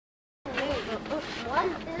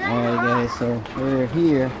Alright guys, so we're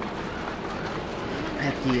here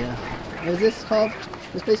at the, what is this called?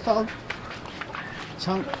 This place called?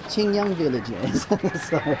 Qingyang Village, guys.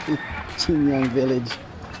 Sorry, Qingyang Village.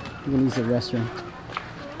 We're gonna use a restaurant.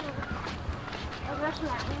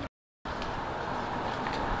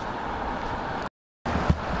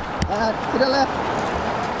 To the left.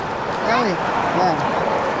 That way. Yeah,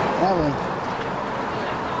 that way.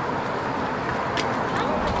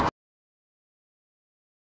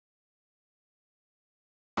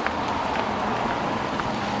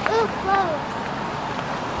 Ooh, close.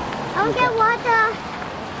 I'll get water.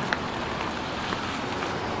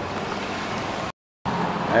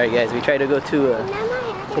 Alright guys, we tried to go to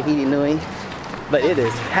Tahiti Nui, but it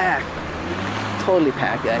is packed. Totally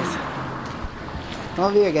packed, guys. Come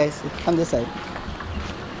over here, guys. Come this side.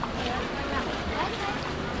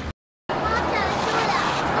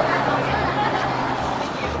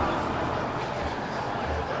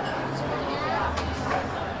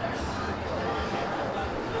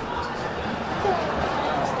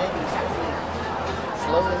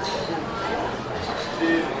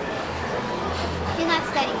 You're not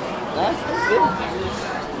steady. That's good.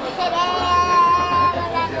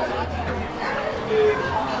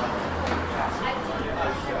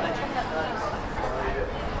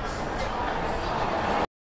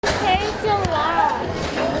 Very so long.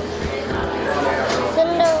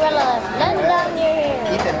 Cinderella, let down your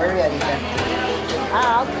hair. Ethan, where are we at, Ethan?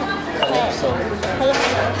 Oh, okay. So, This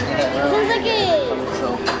is like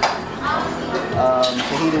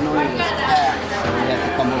Tahiti Nui is packed, so we have to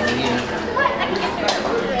come over here.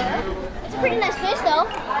 It's a pretty nice place though.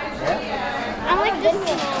 Yeah? I like this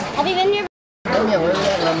one. Have you been here? Lamia, where are we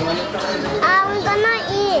at, Lamia? I'm gonna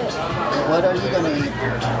eat. What are you gonna eat?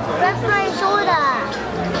 That's my soda.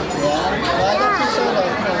 Yeah? Well, I got two soda,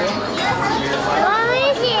 okay? What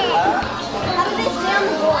is it? How did they stay on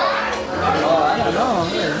the board? Oh, I don't know.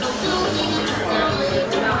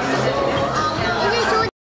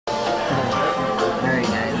 Alright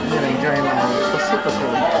guys, I'm gonna enjoy my Pacifico.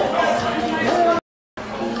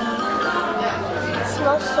 It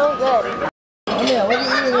smells so good. Romeo, what are you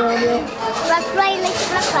eating, Romeo? Let's play like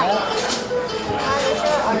let's play.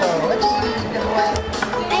 What are you eating?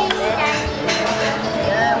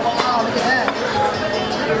 Yeah, wow, look at that.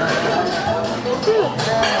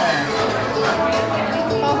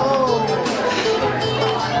 Oh.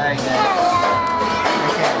 Alright guys.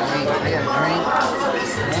 I got a drink.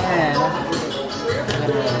 And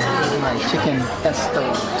my chicken pesto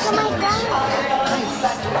sandwich.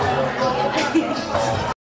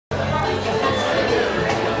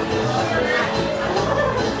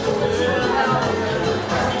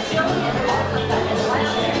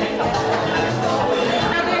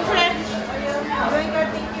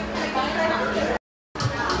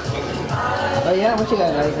 Oh yeah, what you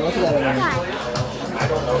got, guys? What you got over here?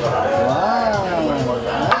 Wow,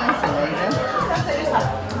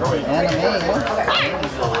 nice, anime, huh?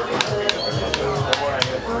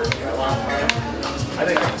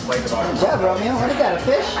 Good job, Romeo. What is that, a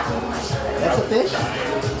fish? That's a fish?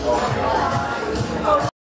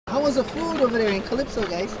 How was the food over there in Calypso,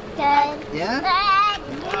 guys? Good. Yeah?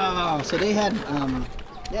 Wow, so they had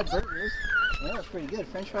burgers. That was pretty good.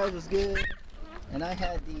 French fries was good. And I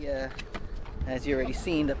had the, as you already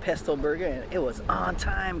seen, the pesto burger, and it was on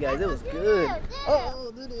time, guys. It was good.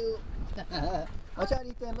 Oh, doo-doo. Watch out,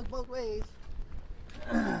 Ethan. Look both ways.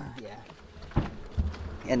 Yeah.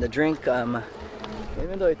 And the drink,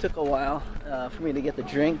 even though it took a while for me to get the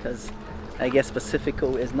drink, because I guess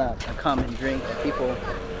Pacifico is not a common drink that people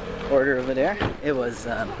order over there. It was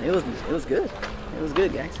good. It was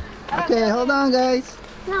good, guys. Okay, hold on, guys.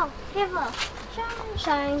 No, careful.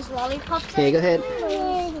 Shines lollipops. Okay, go ahead.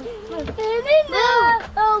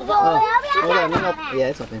 Oh, hold on. Yeah,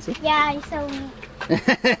 it's open. See? Yeah, he's so weak.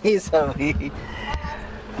 He's so weak.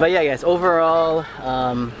 But yeah, guys. Overall,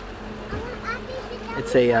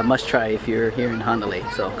 it's a must try if you're here in Hanalei.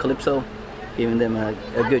 So Calypso, giving them a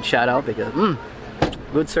good shout out because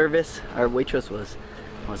good service. Our waitress was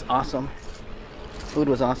awesome. Food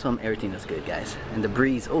was awesome. Everything was good, guys. And the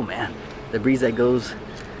breeze. Oh man, the breeze that goes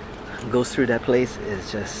through that place is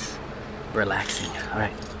just relaxing. All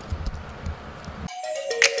right.